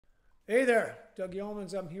Hey there, Doug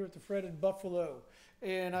Yeomans. I'm here at the Fretted Buffalo,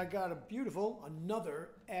 and I got another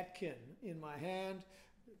Atkin in my hand.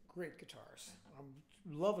 Great guitars. I'm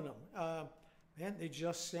loving them. Man, they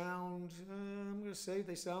just sound. I'm going to say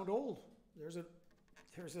they sound old. There's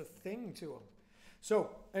a thing to them. So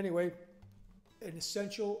anyway, an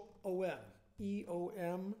essential OM,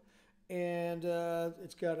 EOM, and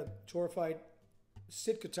it's got a torrefied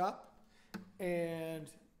Sitka top,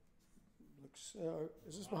 and looks,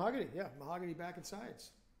 is this mahogany? Yeah, mahogany back and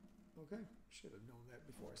sides. Okay, should have known that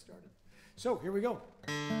before I started. So here we go.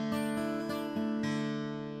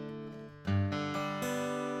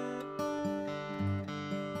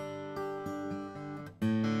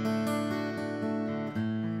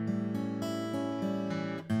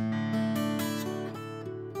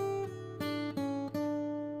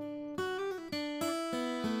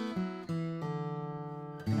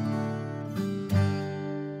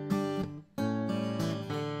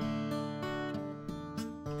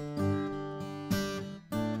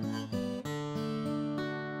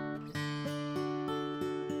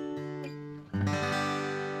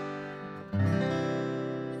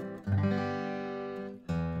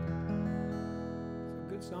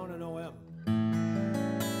 Good sound in OM.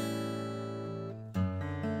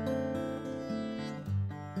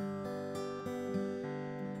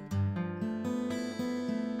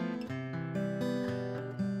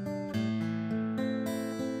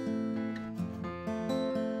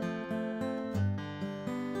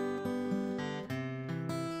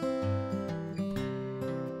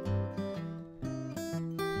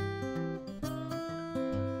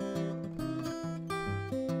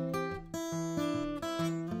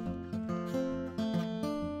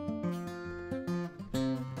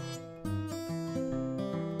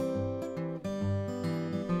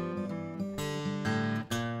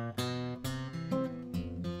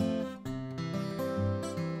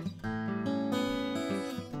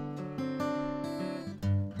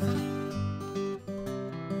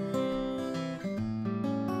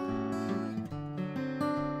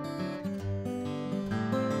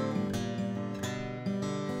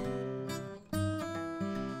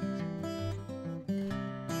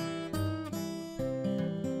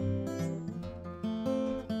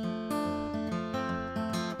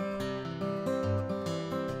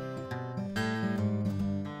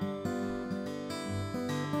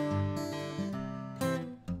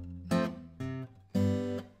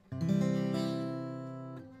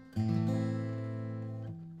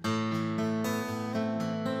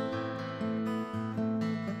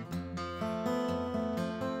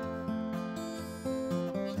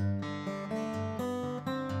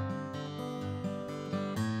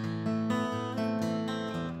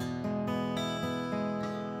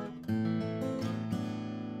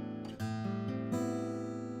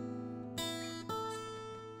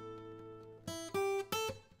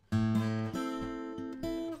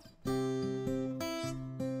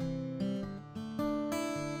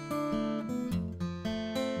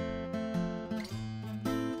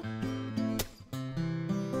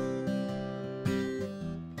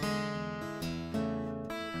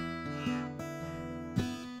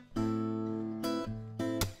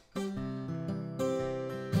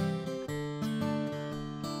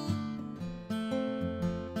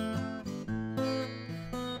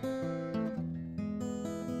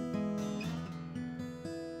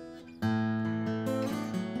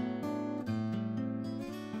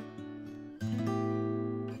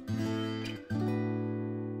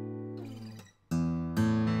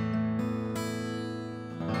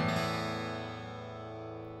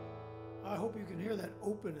 I hope you can hear that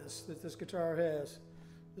openness that this guitar has.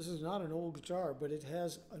 This is not an old guitar, but it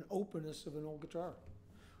has an openness of an old guitar.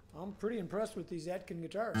 I'm pretty impressed with these Atkin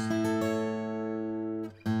guitars. Let's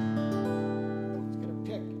get a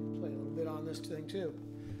pick and play a little bit on this thing too.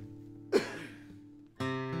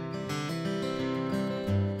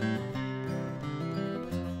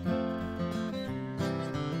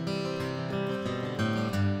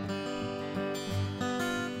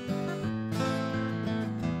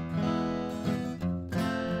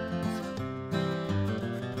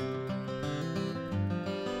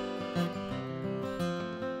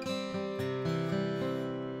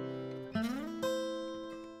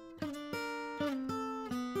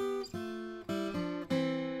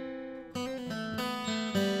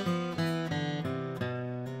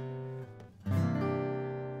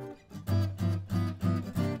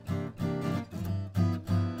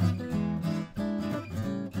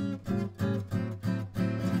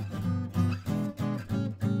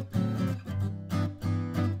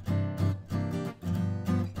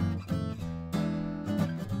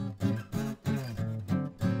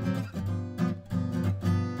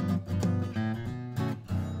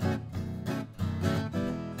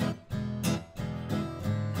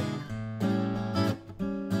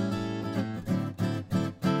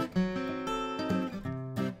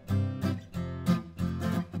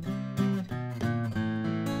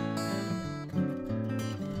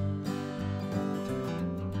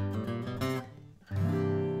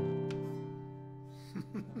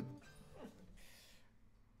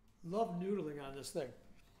 love noodling on this thing.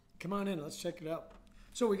 Come on in, let's check it out.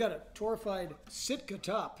 So we got a torrefied Sitka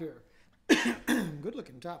top here. Good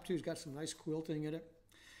looking top too. It's got some nice quilting in it.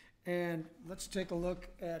 And let's take a look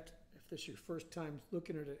at, if this is your first time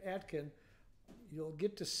looking at an Atkin, you'll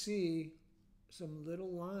get to see some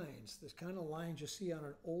little lines. This kind of lines you see on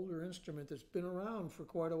an older instrument that's been around for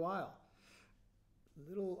quite a while.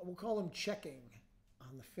 Little, we'll call them checking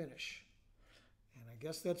on the finish. And I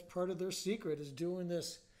guess that's part of their secret, is doing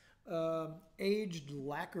this aged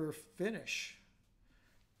lacquer finish.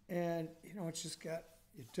 And, you know, it's just got,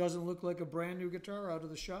 it doesn't look like a brand new guitar out of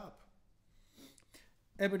the shop.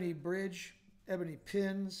 Ebony bridge, ebony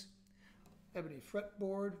pins, ebony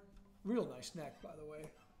fretboard. Real nice neck, by the way.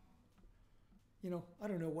 You know, I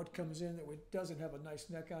don't know what comes in that doesn't have a nice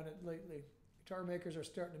neck on it lately. Guitar makers are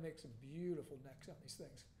starting to make some beautiful necks on these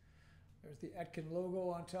things. There's the Atkin logo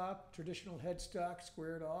on top, traditional headstock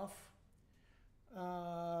squared off.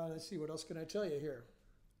 Let's see, what else can I tell you here?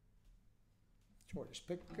 Tortoise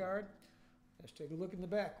pick guard. Let's take a look in the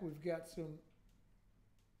back. We've got some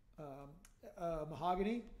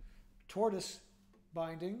mahogany, tortoise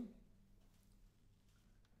binding.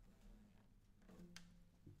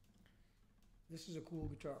 This is a cool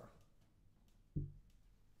guitar.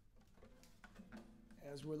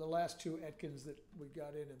 As were the last two Atkins that we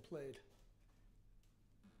got in and played.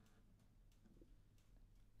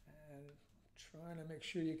 And trying to make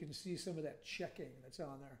sure you can see some of that checking that's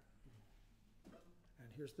on there. And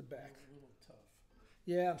here's the back. A little tough.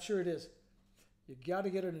 Yeah, I'm sure it is. You got to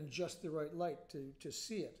get it in just the right light to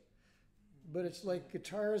see it. But it's like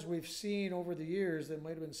guitars we've seen over the years that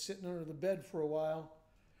might have been sitting under the bed for a while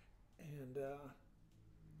and,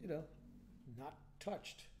 you know, not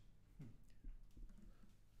touched.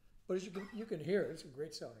 But as you can hear, it's a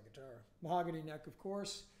great sounding guitar. Mahogany neck, of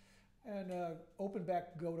course, and open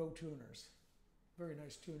back Goto tuners. Very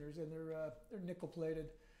nice tuners, and they're nickel plated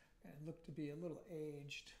and look to be a little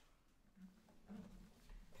aged.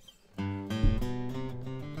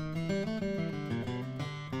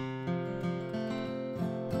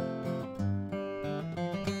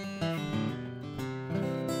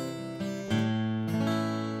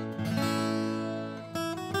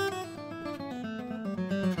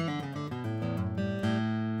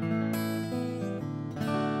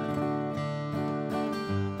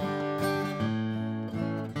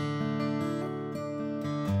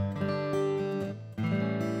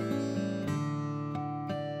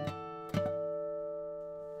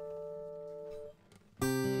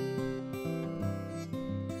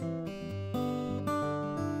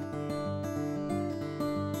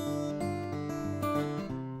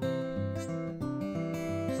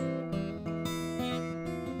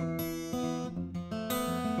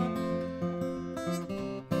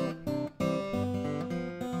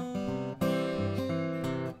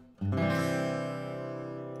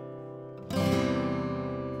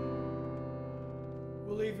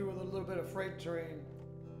 We'll leave you with a little bit of Freight Train.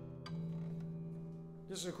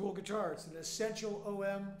 This is a cool guitar. It's an essential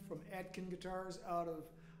OM from Atkin Guitars out of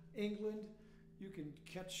England. You can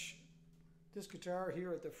catch this guitar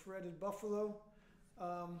here at the Fretted Buffalo.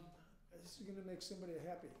 This is going to make somebody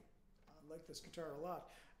happy. I like this guitar a lot.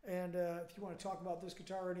 And if you want to talk about this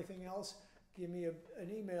guitar or anything else, give me an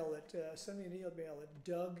email send me an email at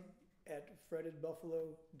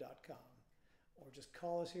doug@frettedbuffalo.com, or just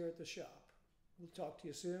call us here at the shop. We'll talk to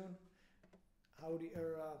you soon. Howdy,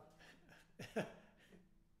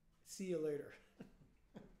 see you later.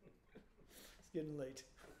 It's getting late.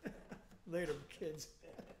 Later, kids.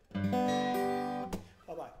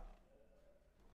 Bye-bye.